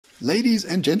Ladies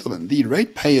and gentlemen, the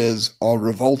ratepayers are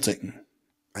revolting,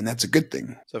 and that's a good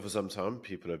thing. So for some time,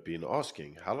 people have been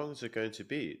asking, how long is it going to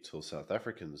be till South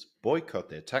Africans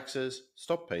boycott their taxes,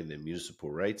 stop paying their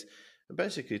municipal rates, and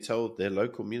basically tell their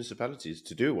local municipalities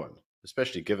to do one,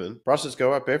 especially given prices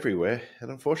go up everywhere,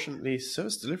 and unfortunately,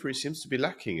 service delivery seems to be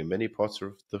lacking in many parts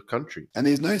of the country. And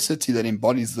there's no city that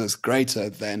embodies this greater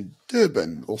than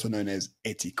Durban, also known as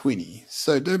eThekwini.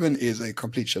 So Durban is a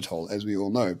complete shithole, as we all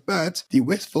know. But the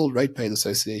Westville Ratepayers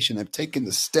Association have taken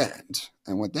the stand.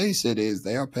 And what they said is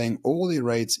they are paying all their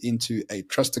rates into a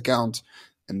trust account,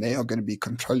 and they are going to be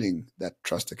controlling that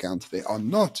trust account. They are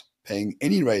not paying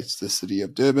any rates to the city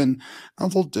of Durban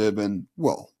until Durban,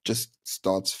 well, just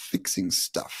starts fixing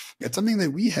stuff. It's something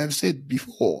that we have said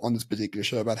before on this particular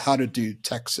show about how to do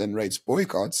tax and rates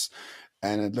boycotts,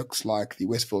 and it looks like the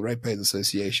Westville Ratepayers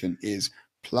Association is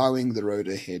ploughing the road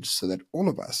ahead so that all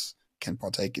of us can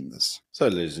partake in this. So,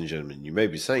 ladies and gentlemen, you may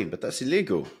be saying, but that's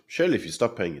illegal. Surely if you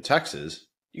stop paying your taxes,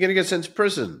 you're going to get sent to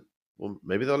prison. Well,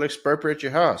 maybe they'll expropriate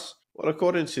your house. Well,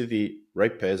 according to the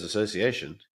Ratepayers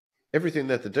Association, everything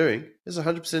that they're doing is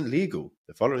 100% legal.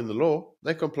 They're following the law.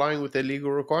 They're complying with their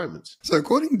legal requirements. So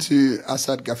according to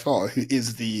Asad Ghaffar, who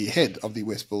is the head of the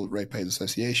Westville Ratepayers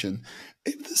Association,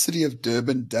 if the city of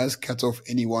Durban does cut off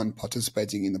anyone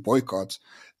participating in the boycott,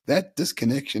 that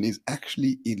disconnection is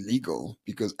actually illegal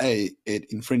because A,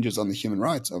 it infringes on the human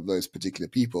rights of those particular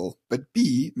people, but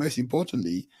B, most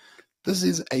importantly, this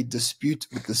is a dispute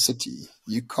with the city.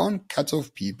 You can't cut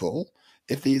off people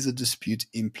if there is a dispute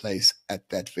in place at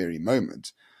that very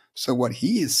moment. So what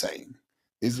he is saying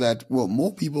is that, well,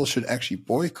 more people should actually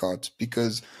boycott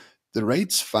because the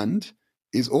rates fund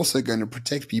is also going to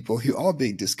protect people who are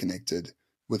being disconnected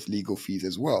with legal fees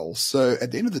as well. So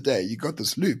at the end of the day, you got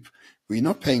this loop where you're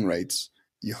not paying rates,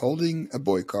 you're holding a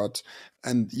boycott,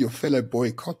 and your fellow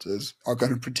boycotters are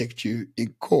going to protect you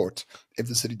in court if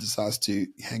the city decides to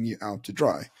hang you out to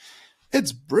dry.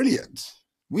 It's brilliant.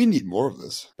 We need more of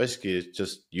this. Basically, it's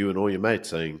just you and all your mates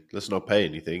saying, let's not pay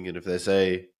anything. And if they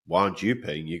say, why aren't you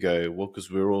paying? You go, well,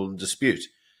 because we're all in dispute.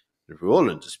 And if we're all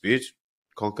in dispute,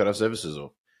 can't cut our services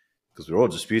off because we're all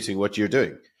disputing what you're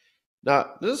doing.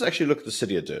 Now, let's actually look at the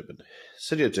city of Durban.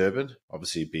 City of Durban,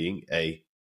 obviously being a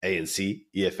ANC,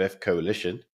 EFF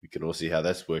coalition, we can all see how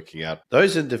that's working out.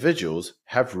 Those individuals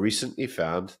have recently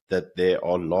found that there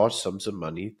are large sums of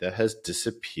money that has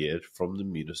disappeared from the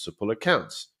municipal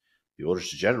accounts. The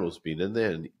Auditor General's been in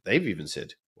there and they've even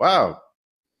said, wow,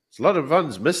 there's a lot of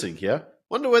funds missing here.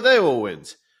 Wonder where they all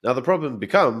went. Now, the problem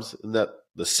becomes in that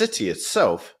the city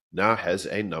itself now has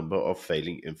a number of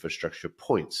failing infrastructure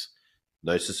points.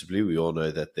 Noticeably, we all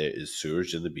know that there is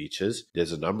sewage in the beaches.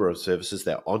 There's a number of services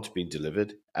that aren't being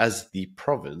delivered as the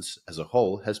province as a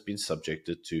whole has been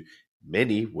subjected to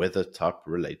many weather-type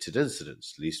related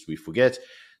incidents. Lest we forget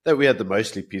that we had the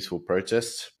mostly peaceful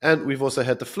protests and we've also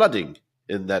had the flooding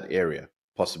in that area,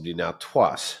 possibly now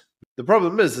twice. The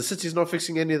problem is the city's not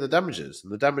fixing any of the damages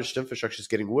and the damaged infrastructure is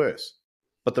getting worse.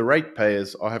 But the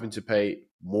ratepayers are having to pay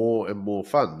more and more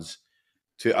funds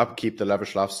to upkeep the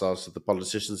lavish lifestyles of the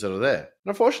politicians that are there. And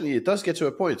unfortunately, it does get to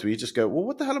a point where you just go, well,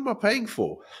 what the hell am I paying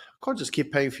for? I can't just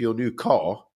keep paying for your new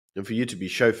car and for you to be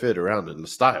chauffeured around in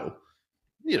style.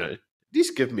 You know, at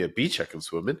least give me a beach I can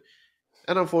swim in.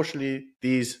 And unfortunately,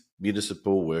 these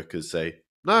municipal workers say,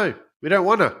 no, we don't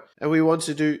want to. And we want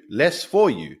to do less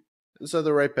for you. And so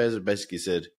the ratepayers have basically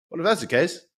said, well, if that's the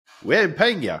case, we ain't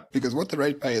paying you. Because what the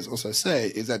ratepayers also say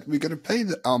is that we're going to pay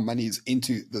our monies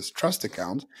into this trust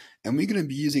account, and we're going to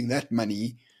be using that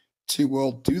money to,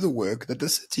 well, do the work that the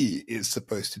city is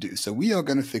supposed to do. So we are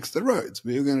going to fix the roads.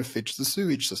 We are going to fix the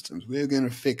sewage systems. We are going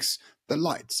to fix the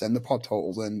lights and the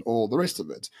potholes and all the rest of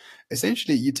it.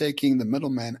 Essentially, you're taking the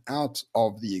middleman out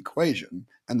of the equation,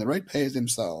 and the ratepayers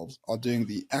themselves are doing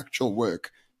the actual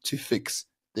work to fix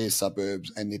their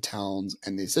suburbs and their towns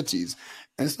and their cities.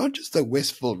 And it's not just the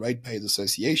Westville Ratepayers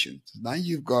Association. Now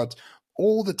you've got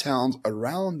all the towns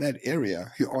around that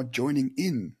area who are joining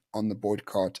in on the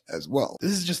boycott as well.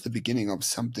 This is just the beginning of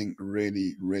something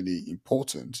really, really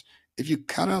important. If you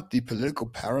cut out the political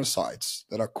parasites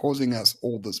that are causing us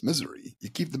all this misery, you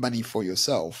keep the money for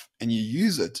yourself and you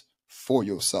use it for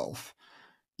yourself,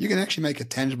 you can actually make a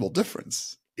tangible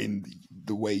difference in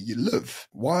the way you live.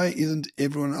 Why isn't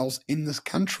everyone else in this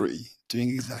country doing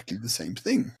exactly the same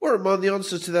thing? Well, Ramon, the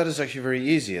answer to that is actually very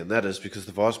easy, and that is because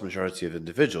the vast majority of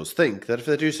individuals think that if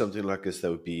they do something like this, that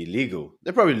would be illegal.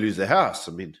 They'd probably lose their house.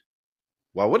 I mean,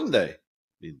 why wouldn't they? I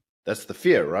mean, that's the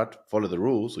fear, right? Follow the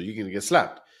rules or you're going to get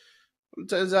slapped. Well, it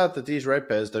turns out that these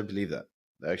ratepayers don't believe that.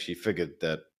 They actually figured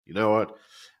that, you know what,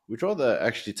 we'd rather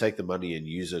actually take the money and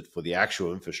use it for the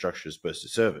actual infrastructure it's supposed to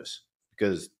service.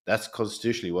 because that's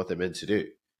constitutionally what they're meant to do.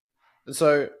 And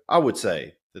so I would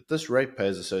say that this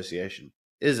Ratepayers Association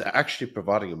is actually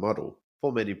providing a model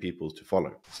for many people to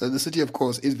follow. So the city, of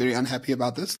course, is very unhappy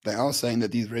about this. They are saying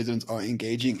that these residents are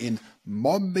engaging in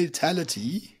mob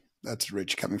mentality. That's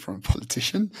rich coming from a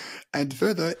politician. And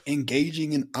further,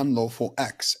 engaging in unlawful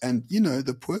acts. And,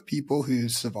 the poor people who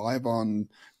survive on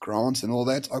grants and all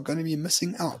that are going to be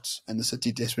missing out. And the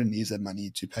city desperately needs that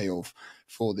money to pay off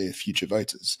for their future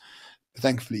voters.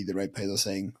 Thankfully, the ratepayers are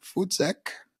saying,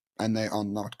 Futsak, and they are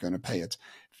not going to pay it.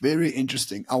 Very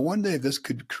interesting. I wonder if this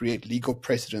could create legal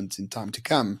precedents in time to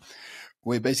come,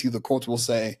 where basically the court will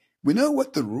say, we know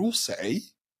what the rules say,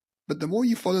 but the more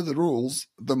you follow the rules,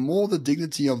 the more the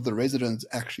dignity of the residents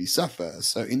actually suffer.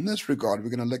 So in this regard, we're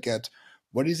going to look at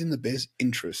what is in the best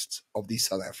interest of the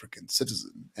South African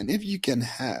citizen. And if you can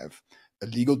have a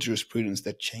legal jurisprudence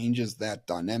that changes that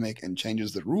dynamic and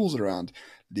changes the rules around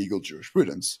legal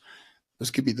jurisprudence, this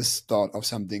could be the start of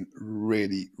something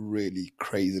really, really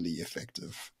crazily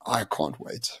effective. I can't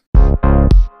wait.